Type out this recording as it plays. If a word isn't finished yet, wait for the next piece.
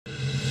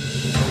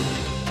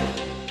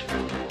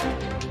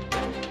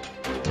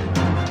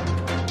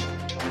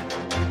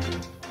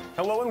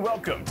Hello and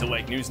welcome to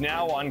Lake News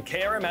Now on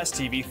KRMS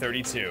TV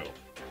 32.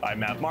 I'm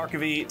Matt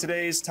Markovy.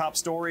 Today's top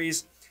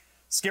stories: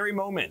 scary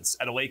moments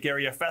at a lake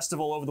area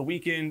festival over the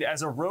weekend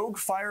as a rogue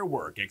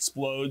firework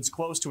explodes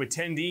close to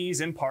attendees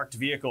and parked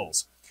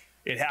vehicles.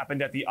 It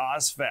happened at the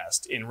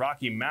Ozfest in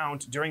Rocky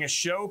Mount during a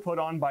show put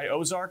on by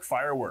Ozark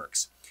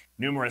Fireworks.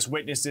 Numerous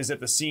witnesses at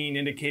the scene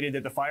indicated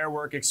that the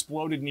firework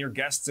exploded near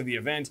guests of the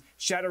event,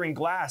 shattering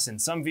glass in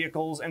some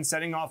vehicles and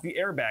setting off the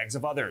airbags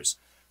of others.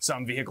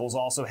 Some vehicles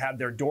also had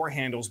their door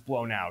handles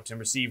blown out and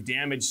received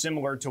damage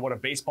similar to what a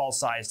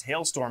baseball-sized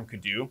hailstorm could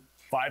do.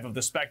 5 of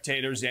the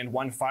spectators and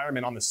 1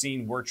 fireman on the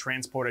scene were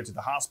transported to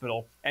the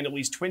hospital, and at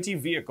least 20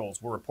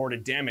 vehicles were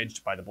reported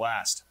damaged by the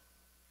blast.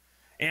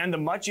 And the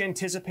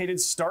much-anticipated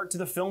start to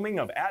the filming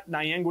of At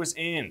Niangua's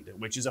End,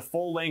 which is a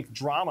full-length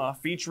drama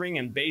featuring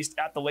and based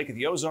at the Lake of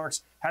the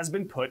Ozarks, has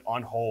been put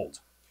on hold.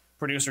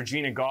 Producer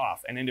Gina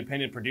Goff, an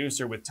independent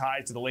producer with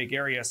ties to the lake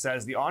area,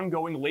 says the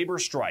ongoing labor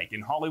strike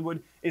in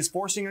Hollywood is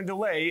forcing a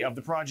delay of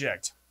the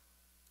project.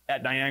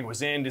 At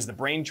Niangua's End is the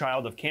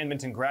brainchild of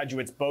Canmonton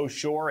graduates Bo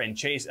Shore and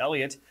Chase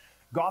Elliott.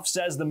 Goff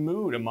says the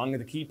mood among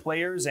the key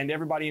players and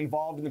everybody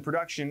involved in the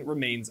production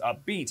remains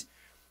upbeat.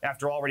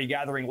 After already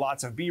gathering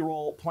lots of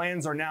B-roll,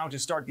 plans are now to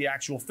start the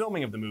actual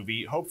filming of the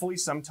movie, hopefully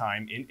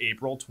sometime in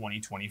April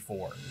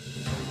 2024.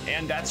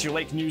 And that's your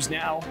Lake News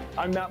Now.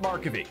 I'm Matt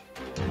Markovy.